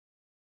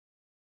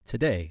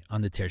today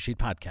on the Tearsheet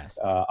Podcast.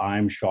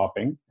 I'm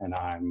shopping and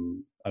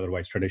I'm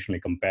otherwise traditionally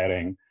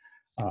comparing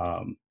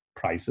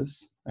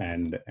prices.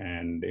 And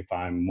if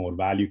I'm more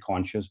value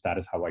conscious, that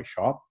is how I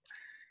shop.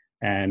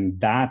 And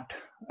that,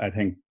 I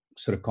think,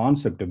 sort of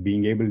concept of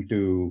being able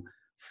to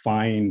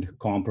find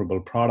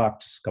comparable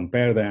products,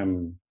 compare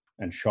them,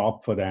 and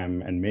shop for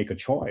them and make a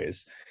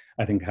choice,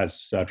 I think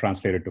has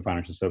translated to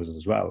financial services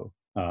as well.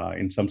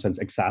 In some sense,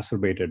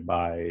 exacerbated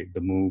by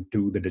the move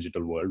to the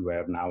digital world,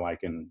 where now I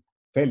can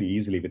fairly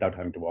easily, without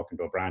having to walk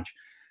into a branch,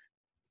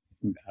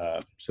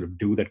 sort of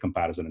do that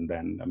comparison and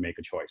then make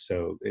a choice.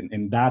 So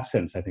in that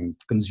sense, I think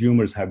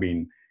consumers have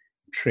been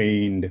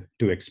trained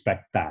to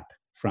expect that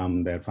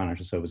from their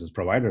financial services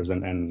providers.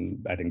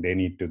 And I think they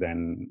need to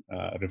then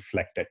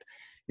reflect it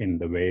in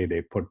the way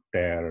they put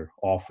their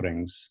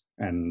offerings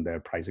and their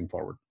pricing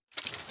forward.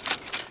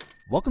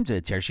 Welcome to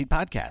the Tearsheet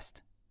Podcast.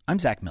 I'm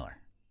Zach Miller.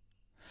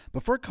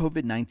 Before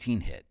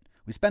COVID-19 hit,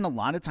 we spent a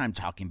lot of time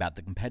talking about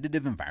the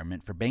competitive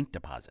environment for bank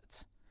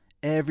deposits.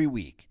 Every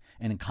week,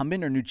 an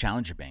incumbent or new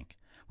challenger bank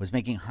was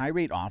making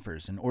high-rate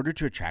offers in order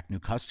to attract new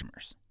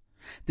customers.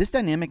 This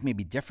dynamic may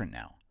be different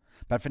now,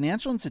 but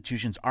financial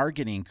institutions are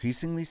getting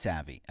increasingly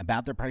savvy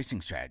about their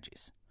pricing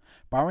strategies.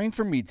 Borrowing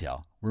from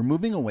retail, we're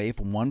moving away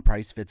from one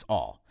price fits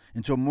all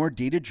into a more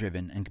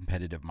data-driven and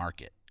competitive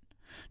market.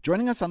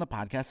 Joining us on the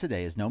podcast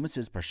today is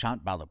Nomis'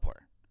 Prashant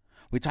Balapur.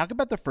 We talk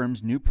about the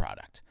firm's new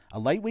product, a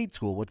lightweight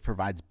tool which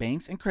provides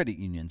banks and credit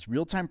unions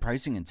real-time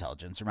pricing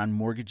intelligence around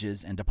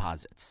mortgages and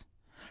deposits.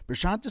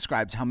 Prashant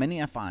describes how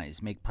many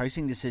FIs make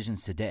pricing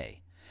decisions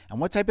today and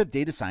what type of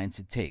data science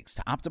it takes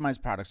to optimize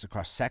products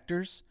across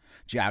sectors,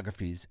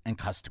 geographies, and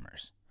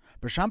customers.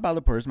 Prashant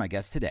Balapur is my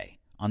guest today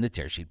on the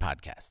Tearsheet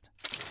Podcast.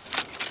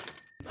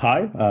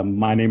 Hi,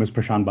 my name is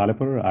Prashant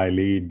Balapur. I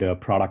lead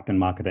product and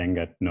marketing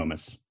at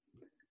Nomis.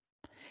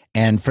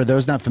 And for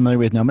those not familiar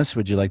with Nomis,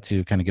 would you like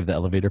to kind of give the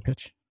elevator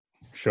pitch?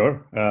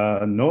 Sure.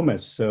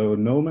 Nomis. So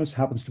Nomis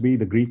happens to be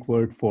the Greek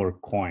word for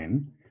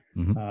coin.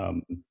 Mm-hmm.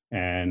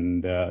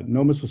 And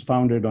Nomis was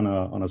founded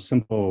on a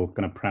simple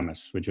kind of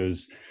premise, which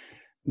is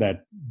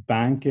that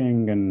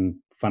banking and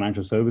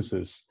financial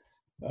services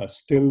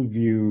still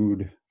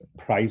viewed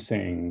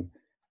pricing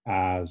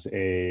as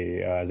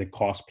a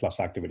cost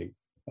plus activity.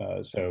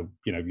 So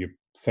you're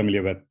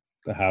familiar with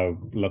how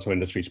lots of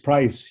industries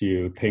price.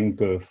 You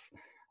think of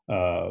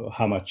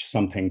how much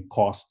something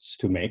costs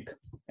to make,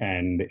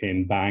 and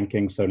in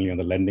banking, certainly on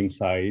the lending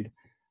side,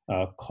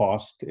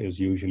 cost is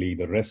usually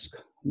the risk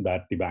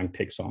that the bank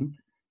takes on.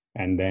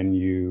 And then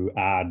you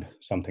add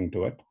something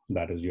to it.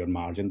 That is your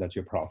margin, that's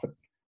your profit,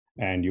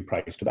 and you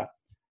price to that.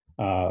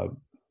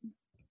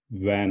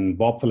 When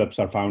Bob Phillips,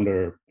 our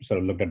founder, sort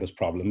of looked at this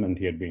problem, and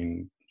he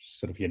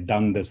had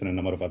done this in a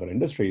number of other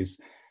industries,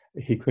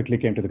 he quickly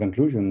came to the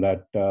conclusion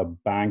that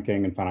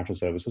banking and financial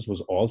services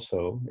was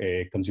also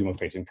a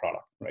consumer-facing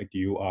product, right?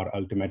 You are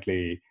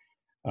ultimately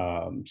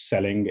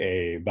selling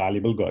a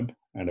valuable good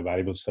and a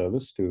valuable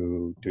service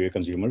to your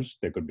consumers.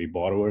 There could be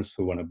borrowers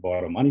who want to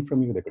borrow money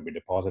from you. There could be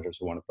depositors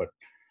who want to put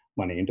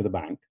money into the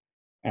bank.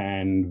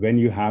 And when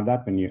you have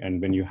that, when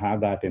you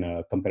have that in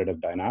a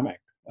competitive dynamic,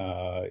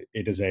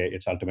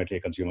 it's ultimately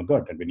a consumer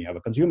good. And when you have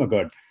a consumer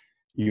good,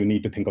 you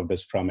need to think of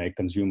this from a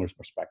consumer's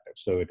perspective.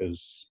 So it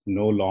is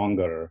no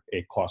longer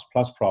a cost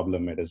plus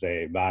problem. It is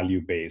a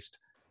value-based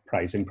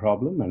pricing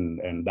problem.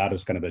 And that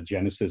is kind of the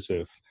genesis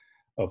of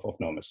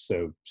Nomis.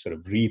 So sort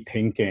of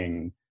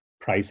rethinking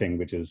pricing,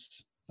 which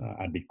is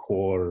at the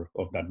core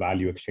of that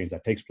value exchange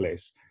that takes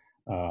place,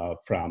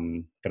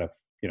 from kind of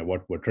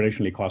what were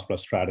traditionally cost plus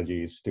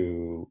strategies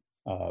to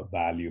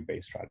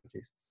value-based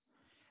strategies.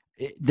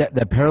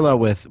 The parallel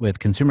with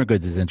consumer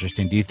goods is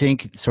interesting. Do you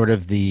think sort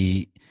of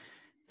the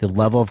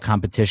level of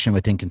competition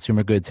within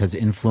consumer goods has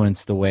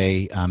influenced the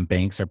way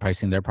banks are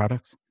pricing their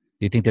products?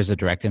 Do you think there's a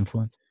direct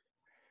influence?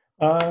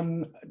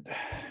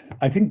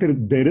 I think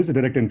there is a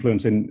direct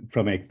influence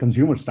from a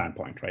consumer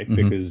standpoint, right?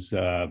 Mm-hmm. Because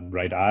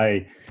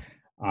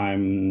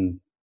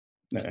I'm,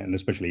 and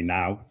especially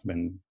now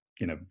when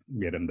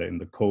we're in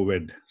the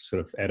COVID sort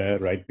of era,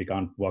 right? We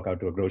can't walk out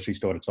to a grocery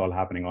store; it's all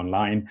happening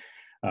online.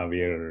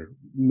 We are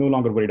no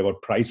longer worried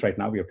about price right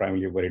now. We are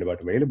primarily worried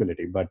about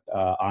availability. But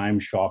I'm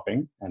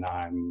shopping and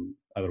I'm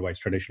otherwise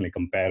traditionally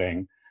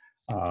comparing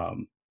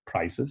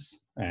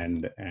prices.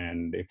 And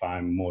if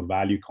I'm more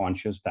value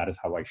conscious, that is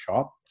how I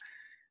shop.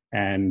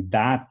 And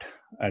that,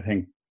 I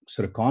think,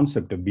 sort of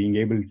concept of being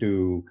able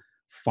to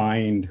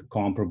find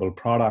comparable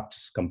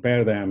products,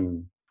 compare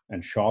them,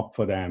 and shop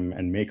for them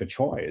and make a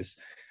choice,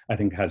 I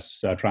think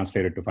has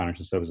translated to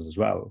financial services as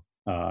well.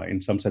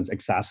 In some sense,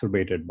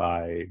 exacerbated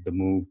by the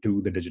move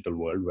to the digital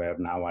world, where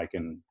now I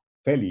can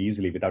fairly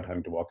easily, without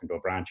having to walk into a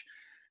branch,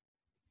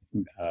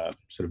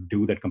 sort of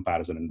do that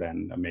comparison and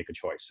then make a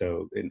choice.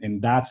 So in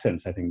that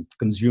sense, I think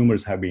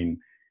consumers have been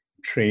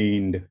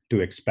trained to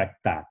expect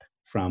that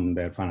from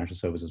their financial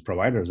services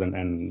providers.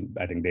 And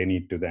I think they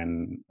need to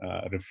then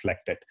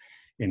reflect it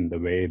in the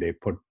way they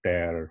put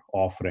their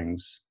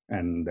offerings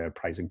and their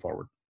pricing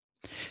forward.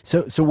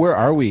 So where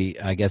are we,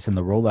 I guess, in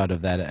the rollout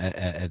of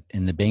that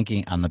in the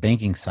banking, on the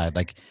banking side?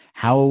 Like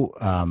how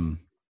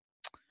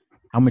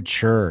how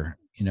mature,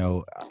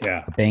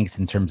 Yeah. are banks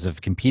in terms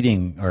of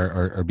competing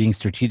or being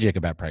strategic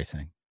about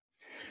pricing?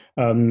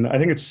 I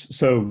think it's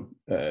so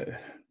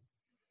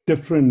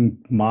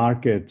different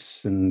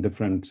markets and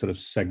different sort of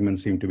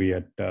segments seem to be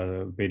at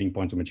varying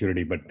points of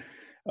maturity. But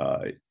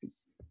uh,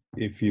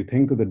 if you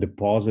think of the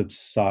deposit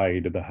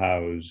side of the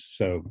house,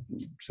 so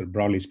sort of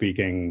broadly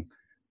speaking,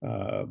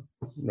 uh,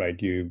 right,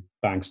 you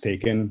banks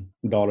take in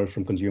dollars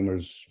from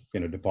consumers,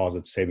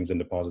 deposits, savings and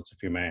deposits,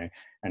 if you may,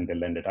 and they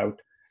lend it out.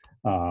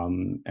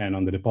 And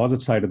on the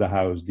deposit side of the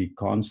house, the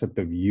concept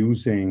of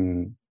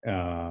using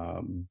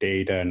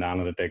data and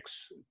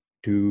analytics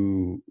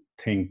to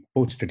think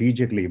both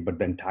strategically but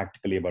then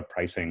tactically about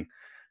pricing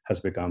has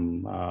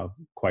become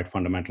quite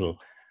fundamental.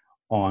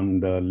 On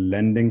the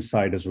lending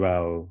side as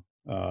well,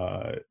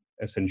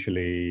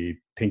 essentially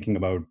thinking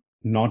about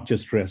not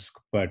just risk,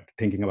 but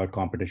thinking about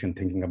competition,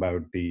 thinking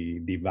about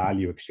the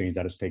value exchange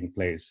that is taking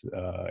place,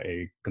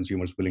 a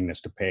consumer's willingness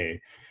to pay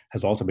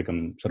has also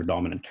become sort of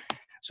dominant.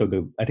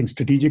 So I think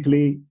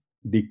strategically,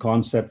 the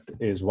concept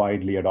is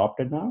widely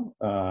adopted now.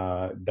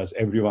 Does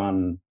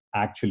everyone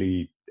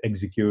actually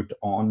execute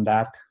on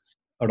that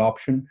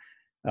adoption?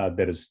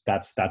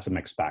 That's a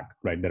mixed bag,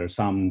 right? There are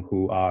some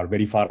who are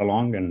very far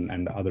along,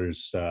 and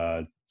others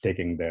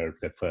taking their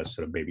first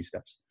sort of baby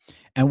steps.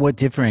 And what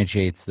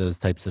differentiates those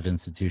types of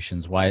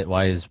institutions? Why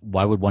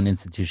would one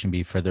institution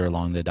be further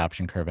along the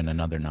adoption curve and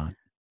another not?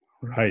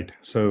 Right.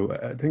 So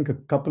I think a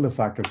couple of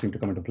factors seem to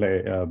come into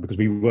play because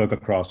we work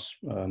across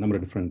a number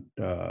of different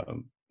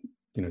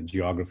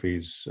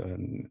geographies.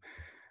 And,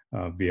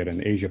 we are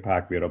in Asia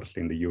Pac. We are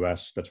obviously in the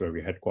US. That's where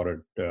we're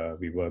headquartered.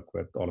 We work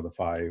with all of the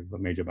 5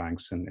 major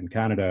banks in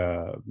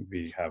Canada.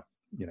 We have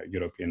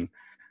European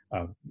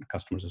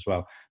customers as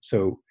well.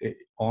 So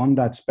on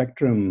that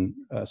spectrum,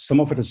 some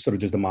of it is sort of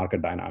just the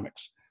market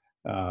dynamics,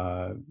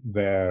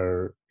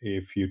 where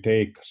if you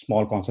take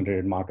small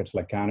concentrated markets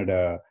like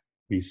Canada,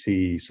 we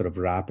see sort of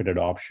rapid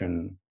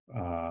adoption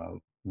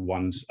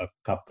once a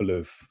couple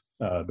of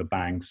the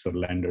banks or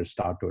lenders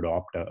start to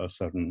adopt a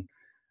certain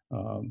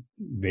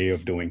way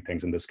of doing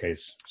things, in this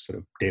case, sort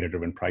of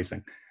data-driven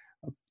pricing.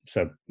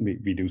 So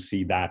we do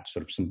see that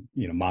sort of some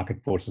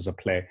market forces at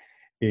play.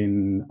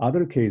 In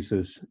other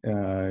cases,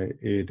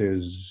 it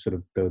is sort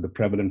of the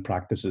prevalent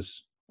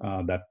practices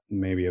that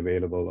may be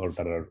available or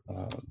that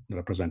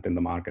are present in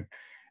the market.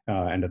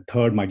 And the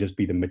third might just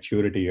be the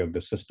maturity of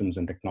the systems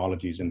and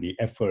technologies and the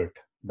effort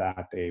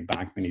that a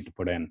bank may need to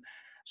put in.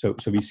 So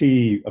we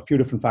see a few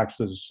different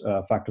factors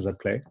at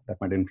play that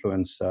might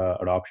influence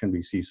adoption.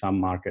 We see some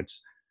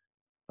markets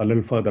a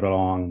little further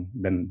along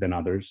than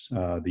others.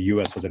 The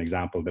US, as an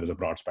example, there is a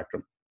broad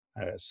spectrum.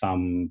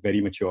 Some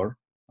very mature,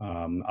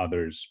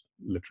 others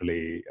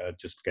literally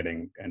just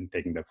getting and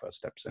taking their first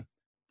steps in.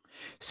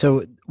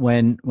 So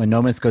when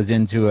Nomis goes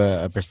into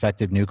a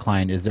prospective new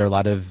client, is there a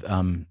lot of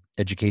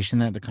education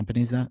that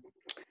accompanies that?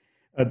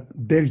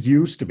 There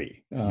used to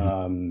be.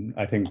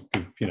 I think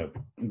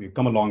we've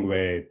come a long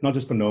way, not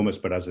just for Nomis,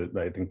 but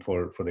I think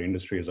for the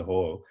industry as a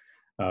whole.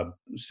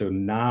 So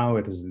now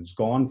it's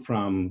gone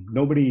from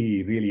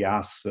nobody really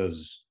asks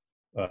us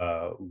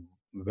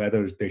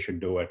whether they should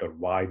do it or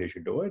why they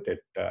should do it.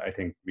 I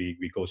think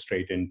we go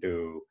straight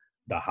into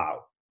the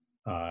how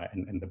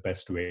and the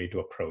best way to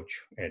approach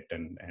it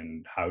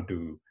and how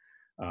to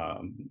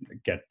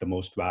get the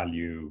most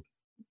value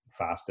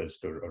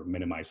fastest or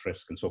minimize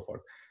risk and so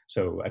forth.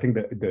 So I think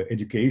the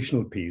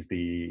educational piece,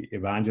 the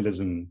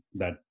evangelism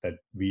that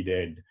we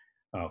did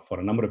for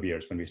a number of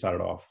years when we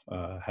started off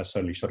has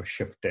certainly sort of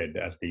shifted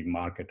as the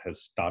market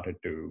has started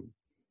to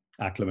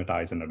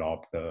acclimatize and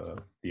adopt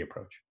the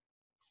approach.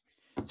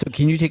 So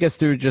can you take us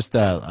through just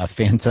a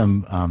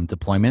phantom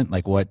deployment?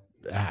 Like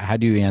how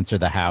do you answer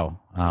the how?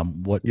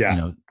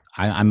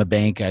 I'm a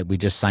bank. We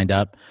just signed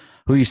up.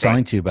 Who are you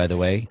selling to, by the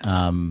way?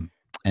 And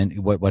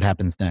what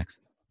happens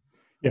next?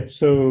 Yeah,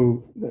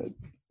 so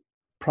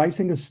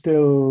pricing is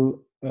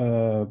still,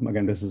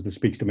 again, this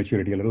speaks to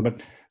maturity a little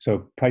bit.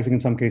 So pricing in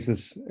some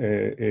cases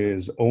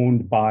is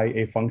owned by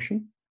a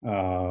function,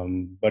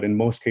 but in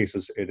most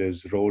cases it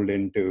is rolled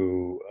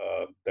into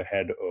the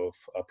head of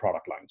a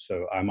product line.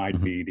 So I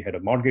might be the head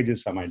of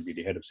mortgages, I might be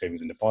the head of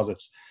savings and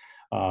deposits.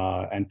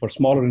 And for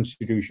smaller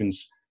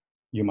institutions,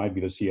 you might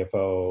be the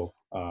CFO,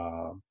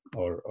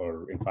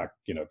 or in fact,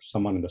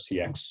 someone in the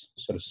CX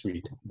sort of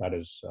suite that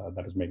is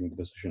making the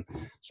decision.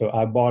 So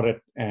I bought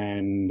it,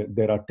 and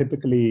there are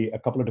typically a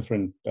couple of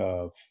different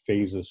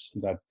phases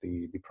that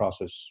the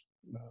process,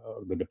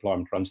 the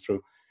deployment runs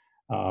through.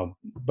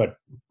 But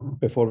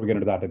before we get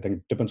into that, I think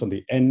it depends on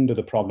the end of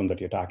the problem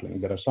that you're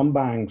tackling. There are some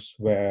banks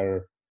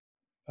where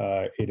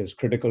it is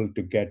critical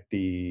to get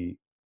the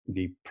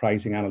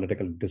pricing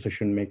analytical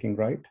decision making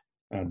right.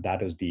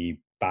 That is the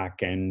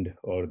back end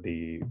or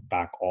the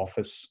back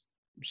office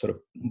sort of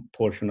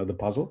portion of the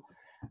puzzle.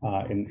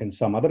 In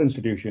some other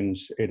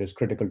institutions, it is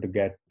critical to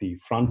get the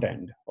front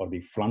end or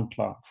the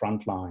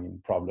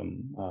frontline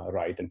problem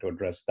right, and to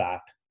address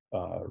that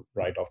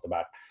right off the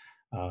bat.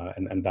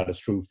 And that is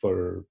true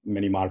for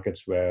many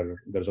markets where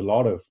there's a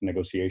lot of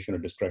negotiation or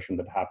discretion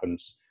that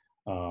happens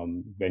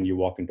when you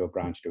walk into a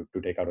branch to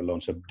take out a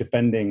loan. So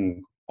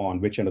depending on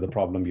which end of the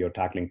problem you're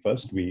tackling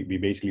first, we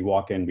basically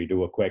walk in, we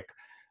do a quick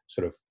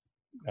sort of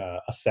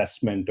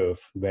assessment of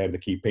where the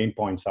key pain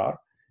points are.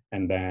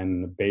 And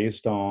then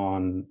based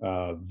on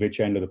which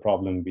end of the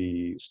problem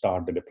we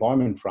start the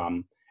deployment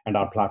from, and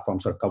our platform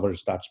sort of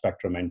covers that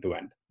spectrum end to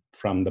end,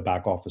 from the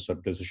back office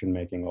of decision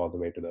making all the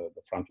way to the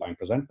frontline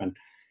presentment.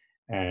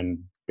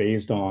 And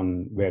based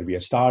on where we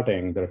are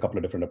starting, there are a couple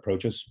of different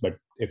approaches. But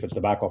if it's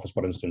the back office,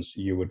 for instance,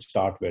 you would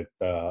start with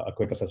a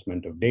quick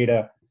assessment of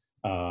data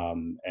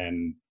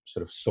and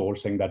sort of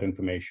sourcing that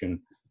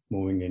information,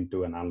 moving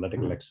into an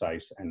analytical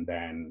exercise, and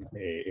then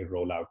a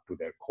rollout to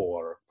their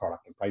core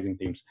product and pricing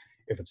teams.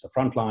 If it's the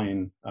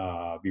frontline,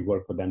 we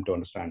work with them to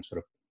understand sort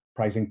of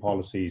pricing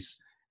policies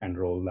and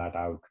roll that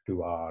out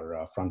to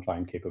our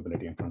frontline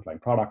capability and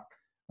frontline product.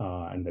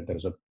 And that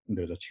there's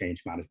a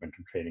change management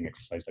and training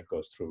exercise that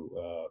goes through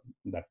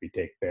that we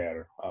take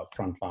their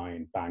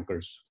frontline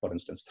bankers, for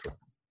instance, through.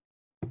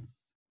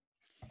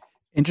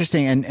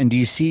 Interesting. And do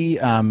you see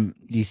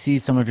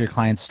some of your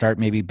clients start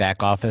maybe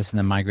back office and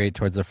then migrate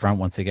towards the front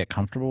once they get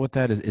comfortable with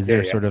that? Is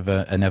there sort of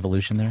an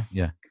evolution there?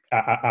 Yeah.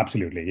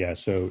 Absolutely. Yeah.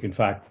 So in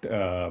fact,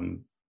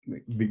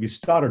 we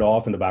started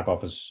off in the back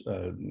office.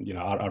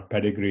 Our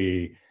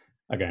pedigree,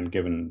 again,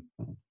 given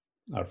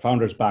our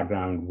founder's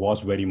background,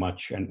 was very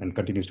much and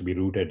continues to be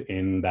rooted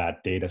in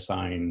that data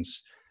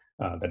science,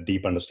 that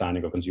deep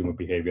understanding of consumer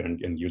behavior,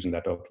 and using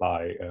that to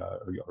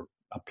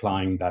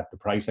applying that to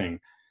pricing.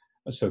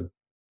 So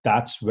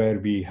that's where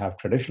we have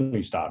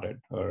traditionally started,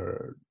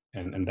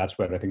 and that's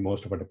where I think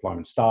most of our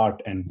deployments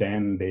start, and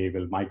then they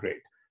will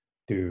migrate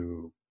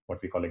to what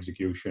we call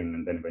execution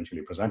and then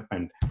eventually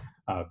presentment.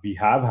 We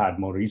have had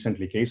more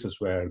recently cases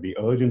where the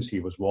urgency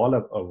was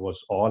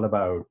all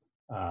about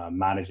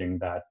managing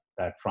that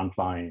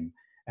frontline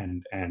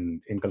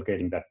and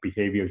inculcating that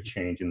behavior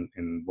change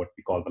in what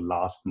we call the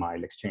last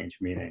mile exchange,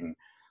 meaning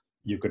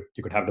you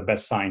could have the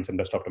best science and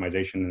best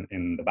optimization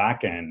in the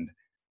back end,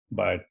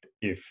 but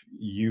if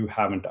you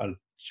haven't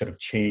sort of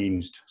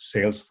changed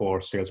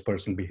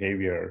salesperson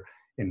behavior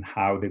in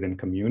how they then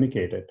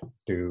communicate it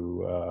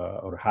to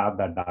or have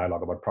that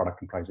dialogue about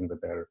product and pricing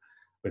with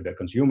their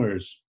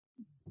consumers,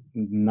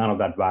 none of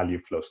that value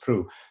flows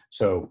through.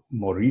 So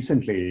more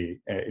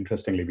recently,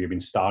 interestingly, we've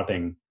been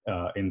starting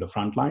in the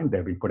front line.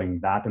 They've been putting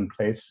that in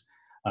place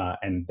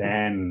and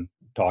then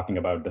talking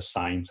about the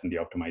science and the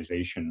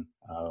optimization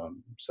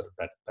sort of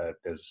that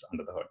is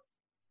under the hood.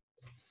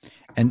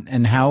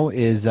 And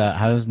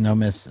how's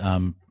Nomis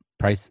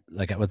price?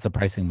 Like, what's the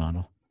pricing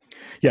model?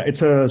 Yeah,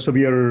 so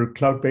we are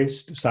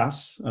cloud-based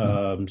SaaS.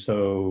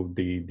 So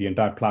the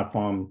entire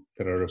platform,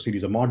 there are a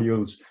series of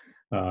modules.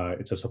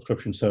 It's a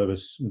subscription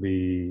service.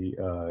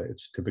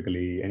 It's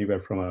typically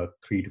anywhere from a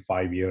 3 to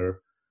 5 year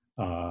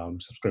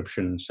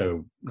subscription.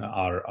 So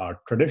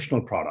our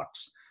traditional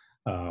products,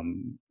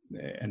 and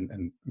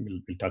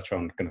we'll touch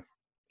on kind of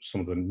some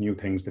of the new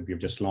things that we've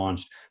just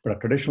launched, but our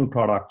traditional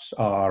products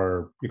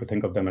are, you could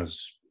think of them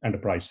as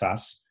enterprise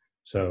SaaS.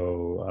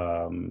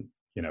 So,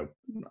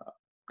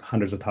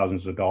 hundreds of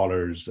thousands of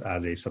dollars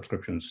as a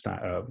subscription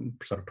sort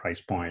of price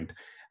point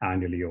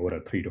annually over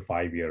a 3 to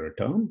 5 year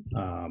term.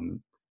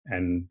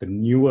 And the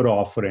newer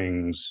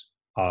offerings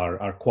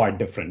are quite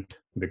different,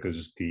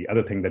 because the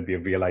other thing that we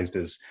have realized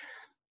is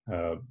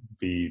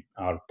we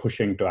are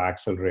pushing to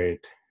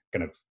accelerate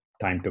kind of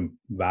time to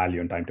value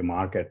and time to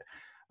market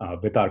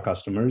with our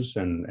customers,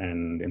 and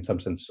in some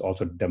sense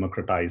also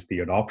democratize the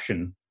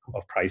adoption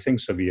of pricing.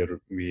 So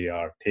we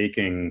are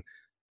taking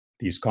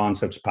these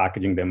concepts,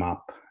 packaging them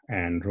up,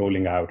 and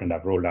rolling out, and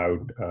I've rolled out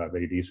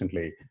very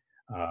recently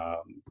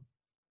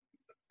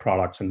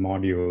products and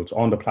modules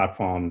on the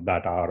platform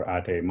that are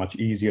at a much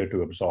easier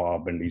to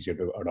absorb and easier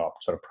to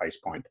adopt sort of price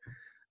point.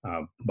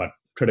 But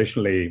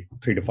traditionally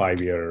 3 to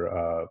 5 year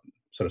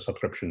sort of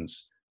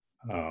subscriptions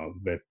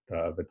with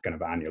kind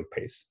of annual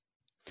pace.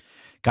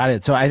 Got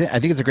it. So I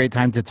think it's a great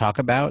time to talk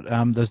about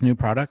those new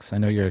products. I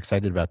know you're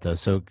excited about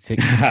those. So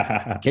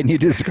can you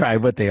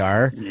describe what they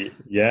are?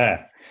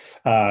 Yeah.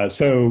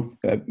 So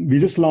we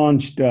just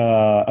launched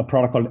a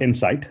product called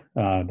Insight.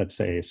 That's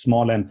a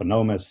small N for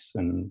Nomis,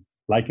 and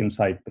like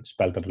Insight, but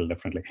spelled a little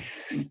differently.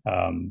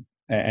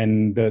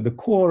 And the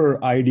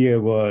core idea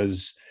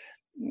was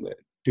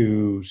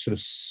to sort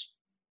of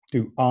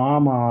to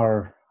arm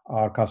our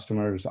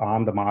customers,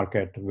 arm the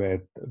market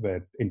with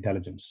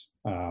intelligence,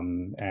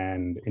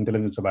 and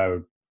intelligence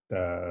about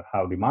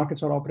how the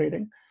markets are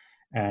operating,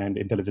 and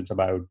intelligence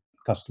about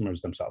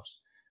customers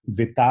themselves,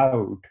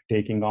 without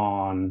taking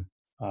on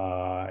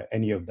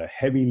any of the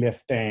heavy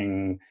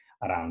lifting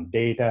around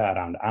data,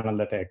 around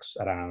analytics,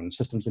 around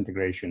systems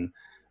integration.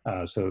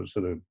 So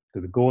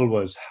the goal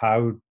was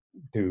how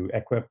to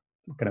equip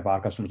kind of our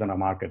customers and our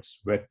markets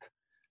with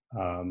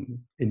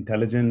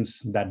intelligence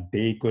that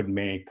they could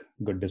make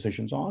good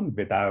decisions on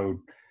without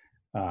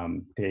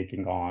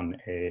taking on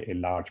a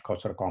large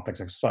sort of complex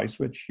exercise,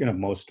 which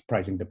most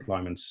pricing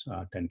deployments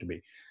tend to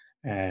be.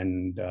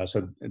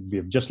 So we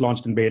have just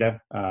launched in beta.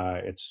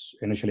 It's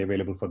initially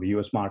available for the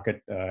US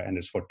market, and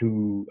it's for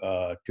two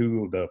of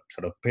the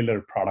sort of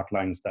pillar product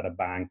lines that a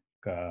bank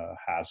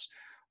has,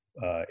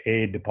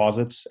 A,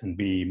 deposits, and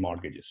B,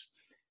 mortgages.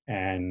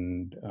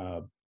 And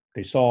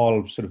they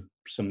solve sort of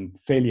some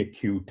fairly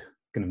acute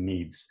kind of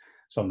needs.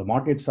 So on the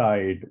mortgage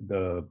side,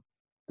 the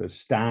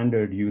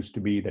standard used to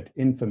be that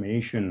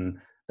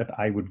information that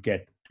I would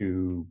get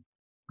to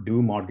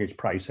do mortgage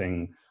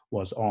pricing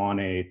was on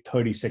a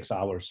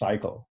 36-hour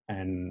cycle.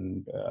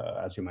 And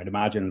as you might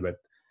imagine,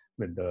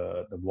 with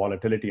the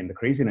volatility and the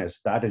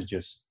craziness, that is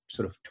just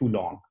sort of too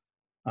long.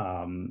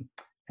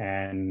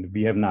 And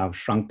we have now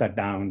shrunk that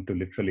down to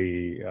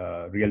literally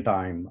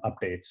real-time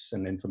updates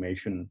and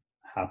information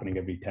happening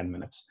every 10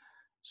 minutes.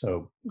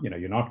 So,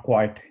 you're not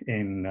quite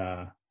in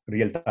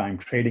real-time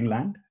trading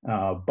land,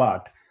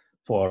 but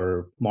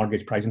for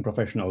mortgage pricing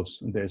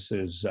professionals, this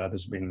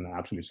has been an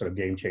absolute sort of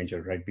game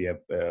changer, right? We have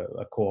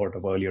a cohort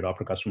of early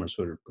adopter customers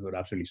who are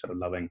absolutely sort of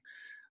loving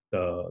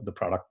the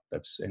product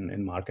that's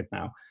in market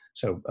now.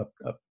 So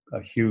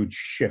a huge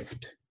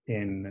shift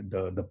in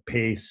the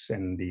pace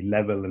and the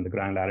level and the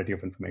granularity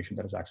of information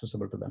that is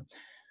accessible to them.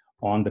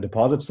 On the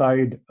deposit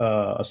side,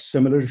 a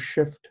similar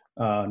shift,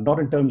 not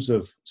in terms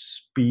of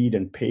speed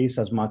and pace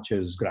as much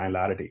as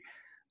granularity.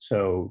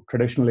 So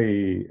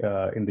traditionally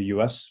in the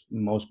US,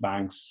 most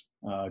banks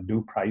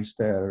do price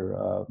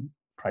their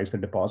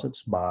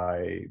deposits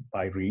by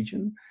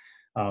region,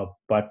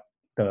 but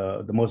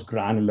the most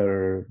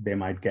granular they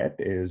might get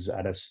is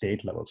at a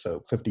state level.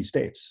 So 50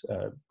 states.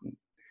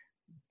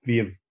 We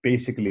have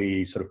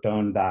basically sort of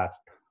turned that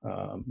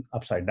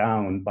upside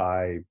down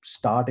by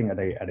starting at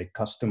a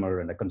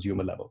customer and a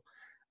consumer level,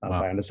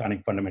 by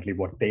understanding fundamentally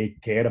what they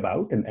care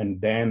about, and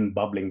then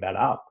bubbling that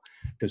up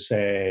to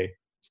say,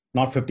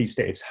 not 50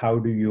 states, how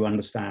do you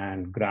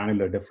understand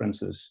granular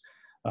differences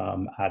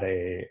at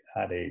a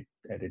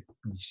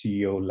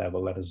geo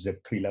level, at a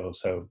zip 3 level?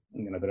 So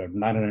there are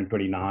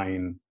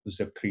 929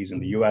 zip 3s in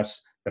the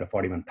US. There are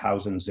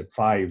 41,000 zip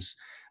 5s.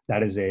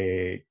 That is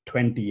a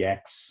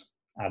 20x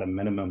at a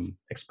minimum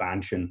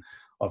expansion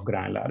of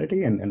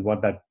granularity. And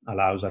what that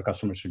allows our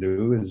customers to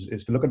do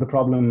is to look at the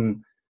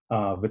problem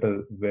with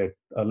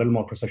a little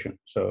more precision.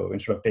 So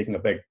instead of taking a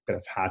big kind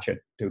of hatchet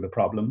to the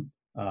problem,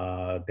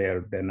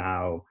 they're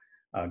now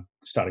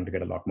starting to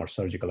get a lot more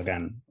surgical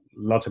again.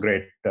 Lots of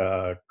great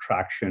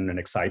traction and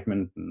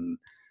excitement, and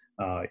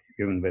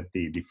even with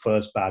the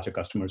first batch of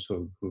customers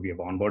who we have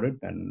onboarded,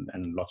 and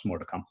lots more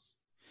to come.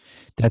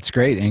 That's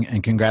great,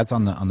 and congrats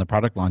on the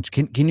product launch.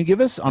 Can you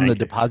give us on the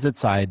deposit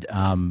side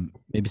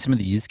maybe some of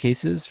the use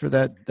cases for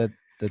that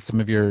some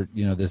of your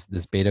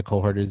this beta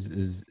cohort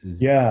is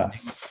yeah.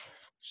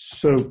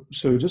 So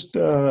just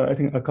I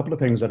think a couple of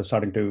things that are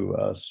starting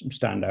to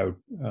stand out.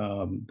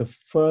 The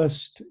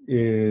first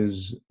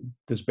is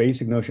this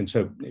basic notion.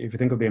 So if you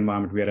think of the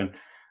environment we are in,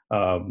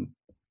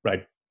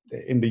 right,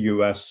 in the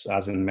US,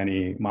 as in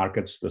many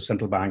markets, the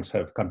central banks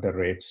have cut their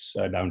rates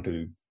down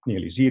to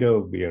nearly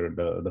zero, where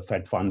the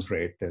Fed funds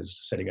rate is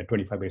sitting at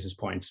 25 basis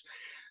points.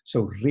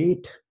 So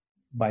rate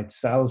by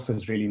itself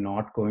is really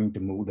not going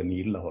to move the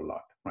needle a whole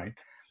lot, right?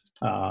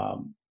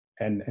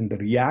 And the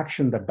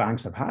reaction that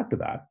banks have had to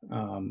that,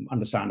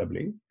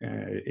 understandably,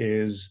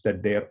 is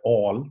that they're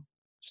all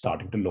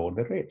starting to lower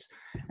their rates.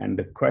 And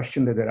the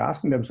question that they're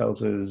asking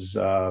themselves is,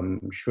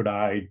 should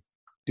I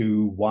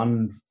do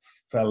one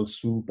fell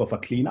swoop of a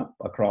cleanup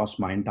across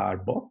my entire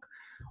book?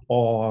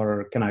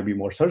 Or can I be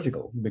more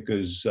surgical?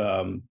 Because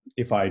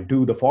if I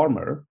do the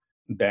former,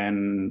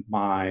 then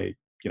my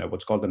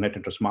what's called the net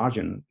interest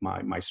margin,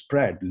 my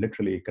spread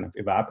literally kind of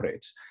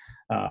evaporates.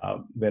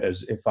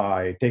 Whereas if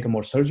I take a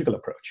more surgical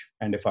approach,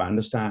 and if I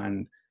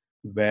understand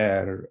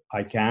where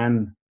I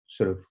can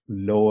sort of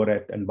lower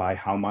it and by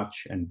how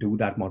much, and do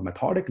that more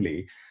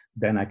methodically,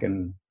 then I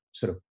can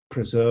sort of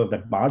preserve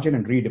that margin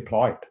and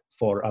redeploy it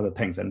for other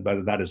things. And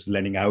whether that is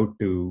lending out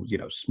to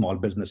small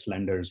business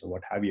lenders or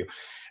what have you,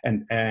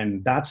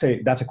 and that's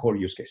a core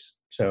use case.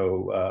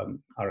 So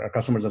our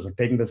customers are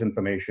taking this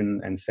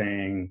information and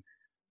saying,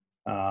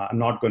 I'm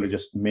not going to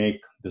just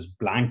make this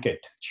blanket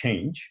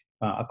change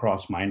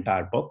across my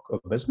entire book of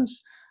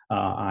business.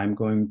 I'm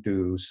going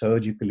to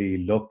surgically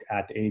look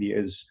at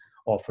areas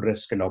of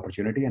risk and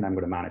opportunity, and I'm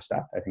going to manage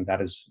that. I think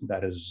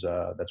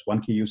that's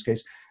one key use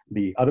case.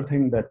 The other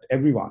thing that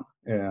everyone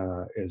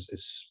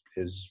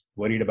is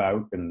worried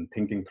about and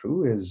thinking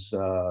through is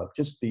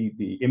just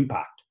the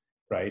impact,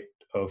 right,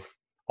 of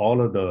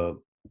all of the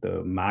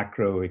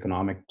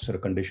macroeconomic sort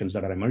of conditions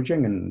that are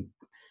emerging. And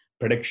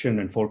prediction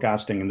and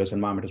forecasting in this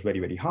environment is very,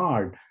 very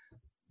hard.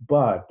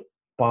 But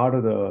part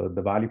of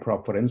the value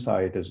prop for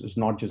Insight is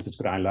not just its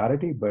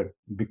granularity, but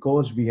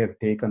because we have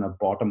taken a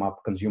bottom-up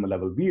consumer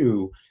level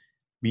view,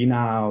 we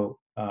now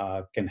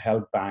can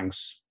help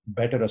banks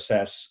better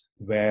assess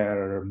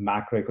where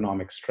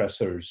macroeconomic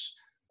stressors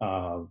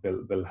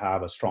will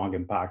have a strong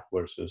impact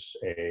versus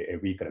a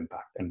weaker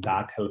impact. And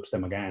that helps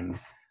them again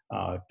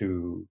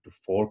to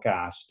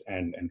forecast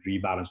and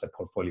rebalance that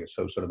portfolio.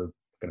 So sort of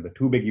the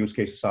two big use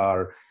cases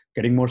are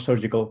getting more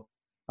surgical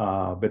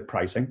with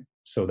pricing,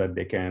 so that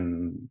they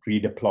can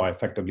redeploy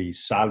effectively,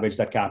 salvage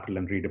that capital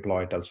and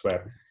redeploy it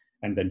elsewhere.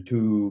 And then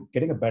two,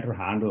 getting a better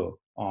handle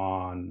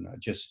on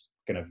just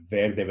kind of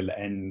where they will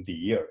end the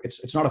year.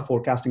 It's not a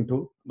forecasting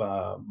tool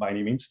by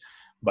any means,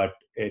 but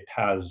it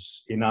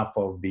has enough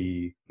of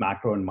the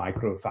macro and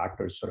micro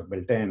factors sort of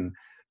built in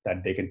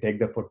that they can take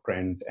their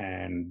footprint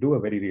and do a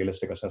very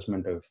realistic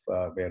assessment of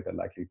where they're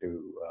likely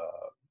to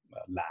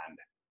land.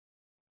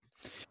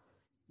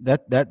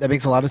 That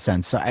makes a lot of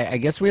sense. So I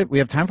guess we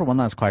have time for one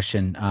last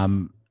question.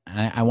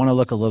 I want to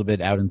look a little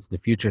bit out into the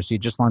future. So you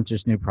just launched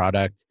this new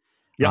product.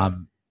 Yeah.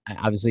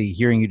 Obviously,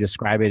 hearing you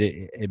describe it,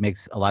 it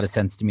makes a lot of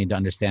sense to me to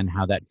understand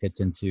how that fits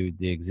into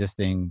the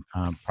existing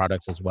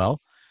products as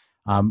well.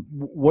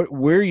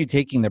 Where are you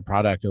taking the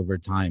product over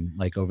time,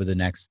 like over the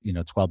next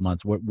 12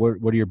 months?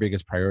 What are your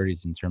biggest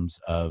priorities in terms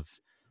of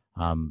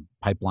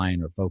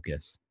pipeline or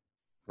focus?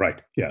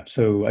 Right. Yeah.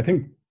 So I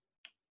think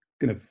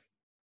kind of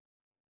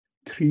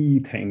three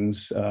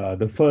things.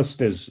 The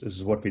first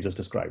is what we just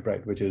described,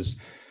 right? Which is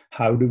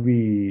how do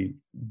we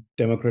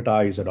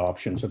democratize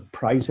adoption? So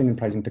pricing and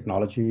pricing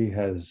technology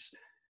has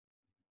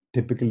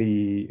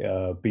typically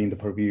been the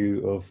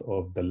purview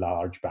of the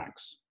large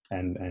banks.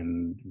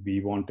 And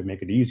we want to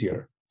make it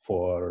easier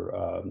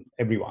for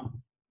everyone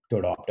to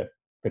adopt it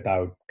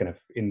without kind of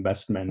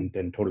investment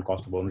and total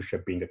cost of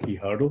ownership being a key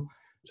hurdle.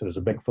 So there's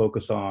a big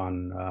focus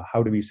on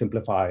how do we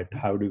simplify it?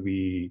 How do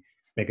we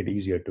make it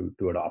easier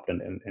to adopt?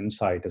 And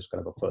Insight is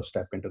kind of a first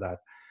step into that.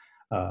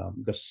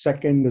 The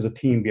second is a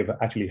theme we have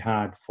actually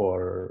had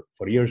for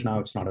years now.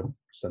 It's not a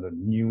sort of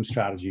new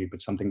strategy,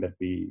 but something that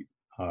we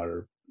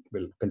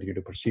will continue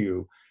to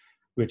pursue,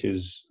 which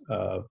is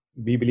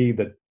we believe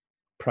that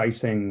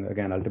pricing,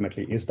 again,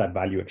 ultimately is that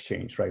value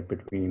exchange, right,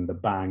 between the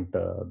bank,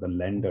 the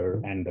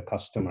lender, and the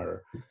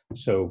customer.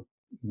 So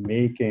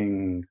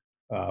making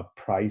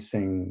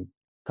pricing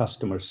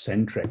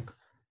customer-centric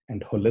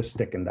and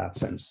holistic in that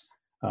sense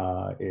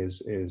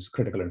is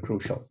critical and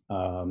crucial.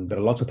 There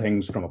are lots of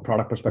things from a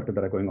product perspective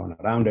that are going on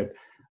around it,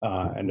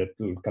 and it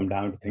will come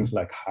down to things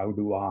like how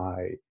do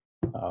I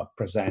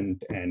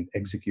present and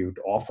execute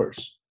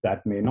offers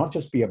that may not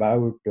just be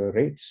about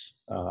rates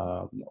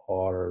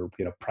or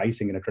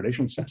pricing in a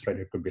traditional sense, right?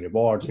 It could be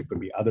rewards, it could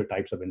be other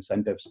types of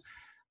incentives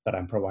that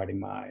I'm providing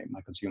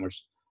my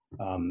consumers,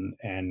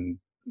 and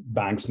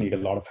banks need a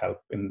lot of help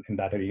in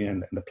that area,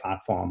 and the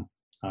platform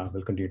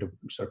will continue to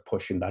sort of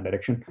push in that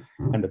direction.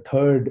 And the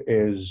third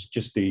is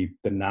just the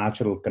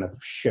natural kind of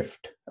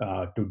shift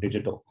to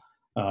digital.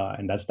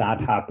 And as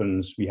that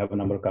happens, we have a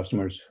number of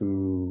customers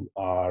who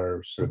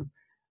are sort of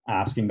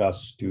asking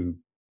us to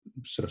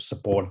sort of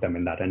support them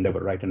in that endeavor,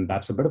 right? And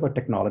that's a bit of a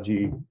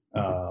technology,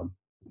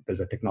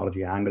 there's a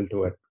technology angle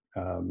to it,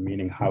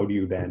 meaning how do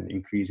you then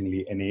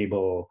increasingly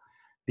enable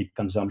the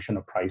consumption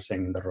of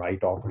pricing and the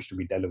right offers to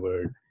be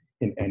delivered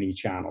in any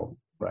channel,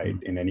 right,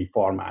 in any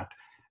format.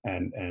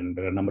 And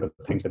there are a number of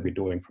things that we're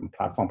doing from a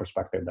platform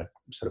perspective that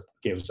sort of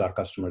gives our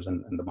customers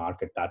and the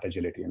market that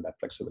agility and that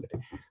flexibility.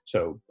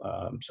 So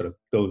sort of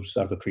those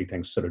are the three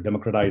things: sort of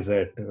democratize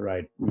it,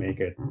 right, make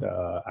it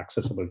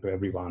accessible to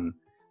everyone,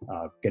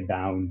 get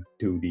down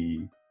to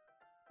the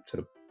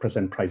sort of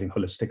present pricing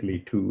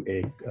holistically to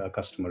a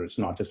customer. It's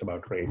not just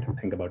about rate.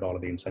 Think about all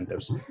of the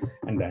incentives,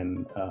 and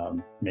then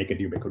make it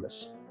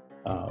ubiquitous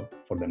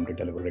for them to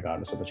deliver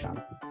regardless of the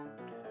channel.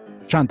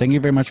 Sean, thank you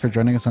very much for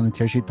joining us on the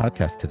Tearsheet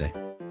podcast today.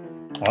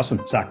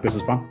 Awesome. Zach, this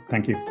is fun.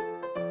 Thank you.